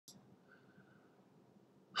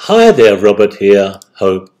Hi there, Robert here.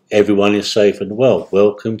 Hope everyone is safe and well.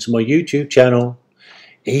 Welcome to my YouTube channel.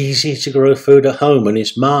 Easy to grow food at home, and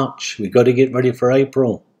it's March. We've got to get ready for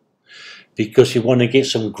April because we want to get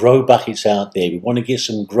some grow buckets out there. We want to get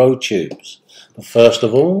some grow tubes. But first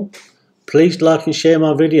of all, please like and share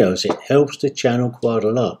my videos. It helps the channel quite a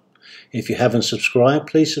lot. If you haven't subscribed,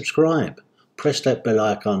 please subscribe. Press that bell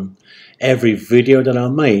icon. Every video that I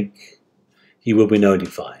make, you will be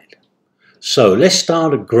notified. So let's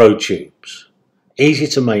start with grow tubes. Easy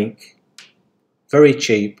to make, very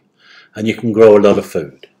cheap, and you can grow a lot of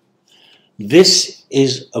food. This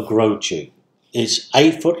is a grow tube. It's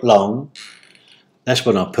 8 foot long. That's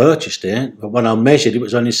when I purchased it, but when I measured it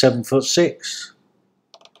was only 7'6".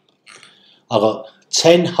 I got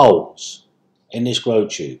 10 holes in this grow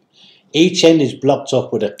tube. Each end is blocked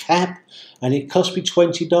off with a cap, and it cost me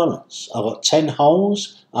 $20. I've got 10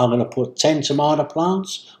 holes. I'm going to put 10 tomato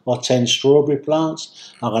plants or 10 strawberry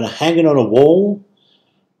plants. I'm going to hang it on a wall,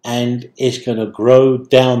 and it's going to grow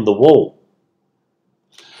down the wall.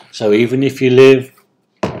 So even if you live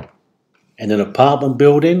in an apartment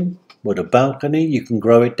building with a balcony, you can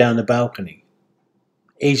grow it down the balcony.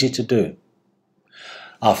 Easy to do.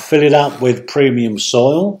 I'll fill it up with premium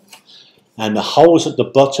soil, and the holes at the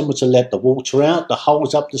bottom are to let the water out. The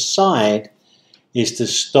holes up the side is to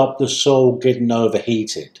stop the soil getting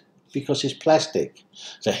overheated because it's plastic.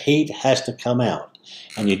 The heat has to come out,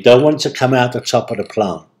 and you don't want it to come out the top of the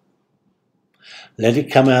plant. Let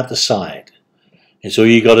it come out the side. And so all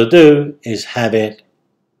you got to do is have it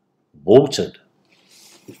watered.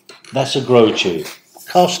 That's a grow tube. This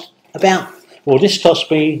cost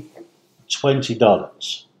me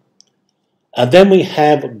 $20. And then we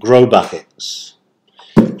have grow buckets.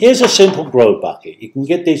 Here's a simple grow bucket. You can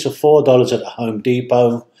get these for $4 at the Home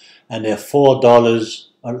Depot, and they're $4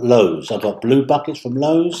 at Lowe's. I've got blue buckets from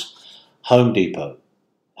Lowe's, Home Depot.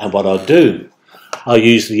 And what I do, I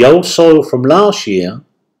use the old soil from last year,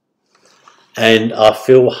 and I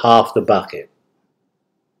fill half the bucket.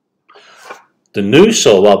 The new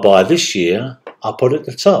soil I buy this year, I put at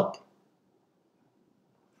the top.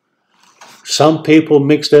 Some people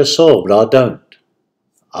mix their soil, but I don't.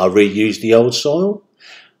 I reuse the old soil,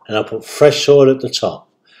 and I put fresh soil at the top.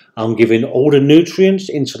 I'm giving all the nutrients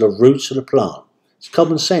into the roots of the plant. It's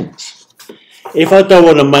common sense. If I don't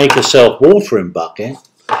want to make a self-watering bucket,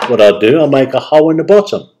 what I do, I make a hole in the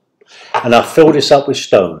bottom, and I fill this up with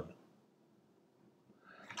stone.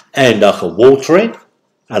 And I can water it,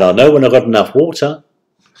 and I know when I've got enough water,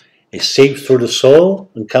 it seeps through the soil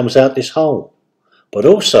and comes out this hole. But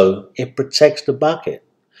also, it protects the bucket.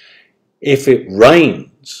 If it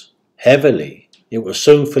rains heavily, it will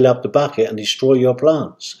soon fill up the bucket and destroy your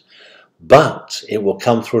plants. But it will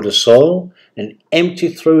come through the soil and empty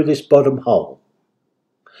through this bottom hole.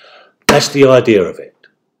 That's the idea of it.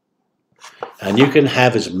 And you can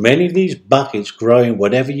have as many of these buckets growing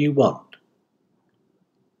whatever you want.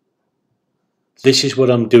 This is what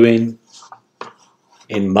I'm doing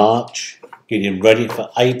in March, getting ready for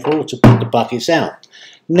April to put the buckets out.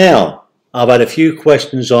 Now, I've had a few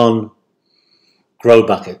questions on grow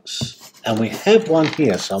buckets, and we have one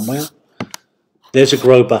here somewhere. There's a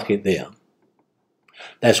grow bucket there.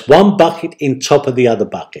 That's one bucket in top of the other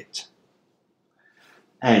bucket.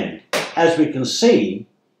 And as we can see,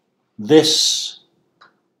 this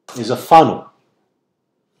is a funnel.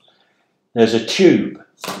 There's a tube.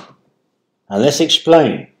 And let's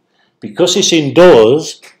explain. Because it's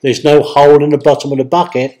indoors, there's no hole in the bottom of the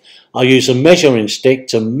bucket. I use a measuring stick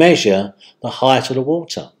to measure the height of the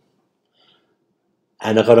water.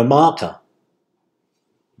 And I've got a marker.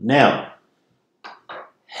 Now,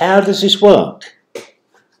 how does this work?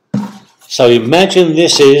 So imagine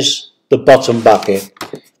this is the bottom bucket,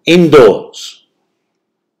 indoors.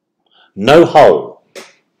 No hole.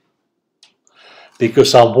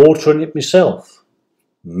 Because I'm watering it myself,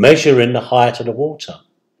 measuring the height of the water.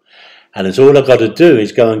 And it's all I've got to do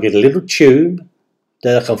is go and get a little tube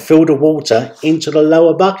that I can fill the water into the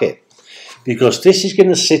lower bucket. Because this is going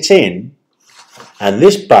to sit in, and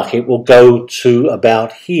this bucket will go to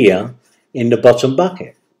about here in the bottom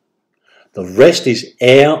bucket. The rest is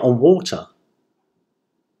air and water.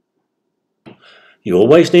 You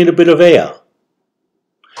always need a bit of air.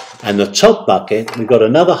 And the top bucket, we've got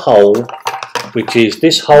another hole, which is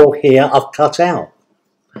this hole here I've cut out.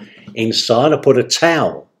 Inside I put a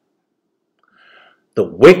towel that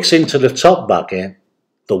wicks into the top bucket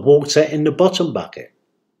the water in the bottom bucket.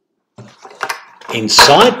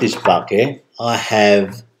 Inside this bucket I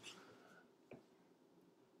have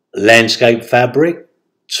landscape fabric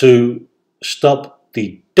to stop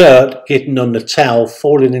the dirt getting on the towel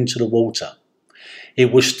falling into the water.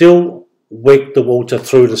 It will still wick the water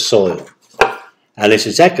through the soil. And it's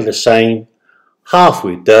exactly the same, half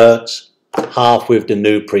with dirt, half with the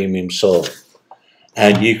new premium soil.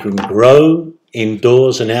 And you can grow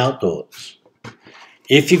indoors and outdoors.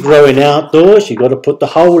 If you're growing outdoors, you've got to put the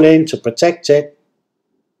hole in to protect it.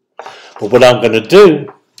 But what I'm going to do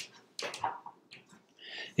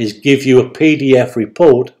is give you a PDF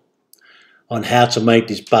report on how to make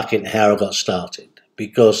this bucket and how I got started,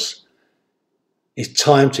 because it's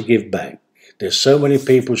time to give back. There's so many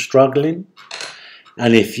people struggling,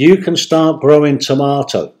 and if you can start growing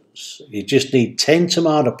tomatoes, you just need 10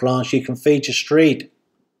 tomato plants, you can feed your street.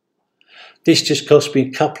 This just cost me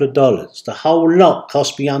a couple of dollars. The whole lot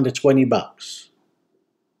cost me under 20 bucks.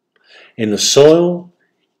 In the soil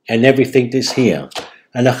and everything that's here.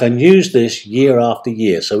 And I can use this year after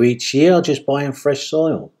year. So each year I just buy in fresh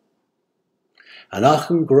soil. And I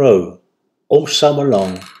can grow all summer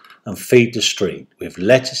long and feed the street with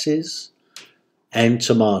lettuces and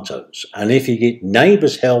tomatoes. And if you get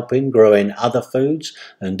neighbours helping, growing other foods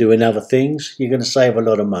and doing other things, you're going to save a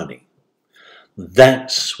lot of money.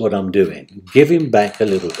 That's what I'm doing, giving back a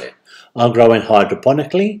little bit. I'm growing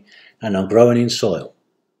hydroponically and I'm growing in soil.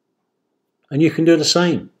 And you can do the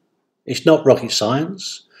same. It's not rocket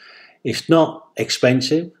science, it's not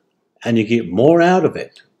expensive, and you get more out of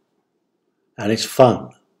it. And it's fun.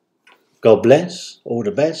 God bless, all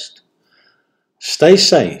the best. Stay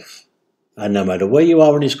safe, and no matter where you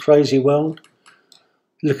are in this crazy world,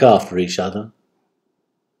 look after each other.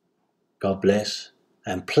 God bless,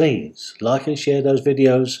 and please like and share those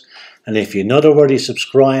videos, and if you're not already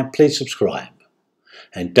subscribed, please subscribe.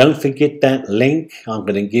 And don't forget that link I'm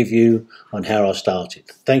going to give you on how I started.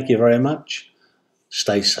 Thank you very much.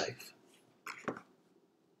 Stay safe.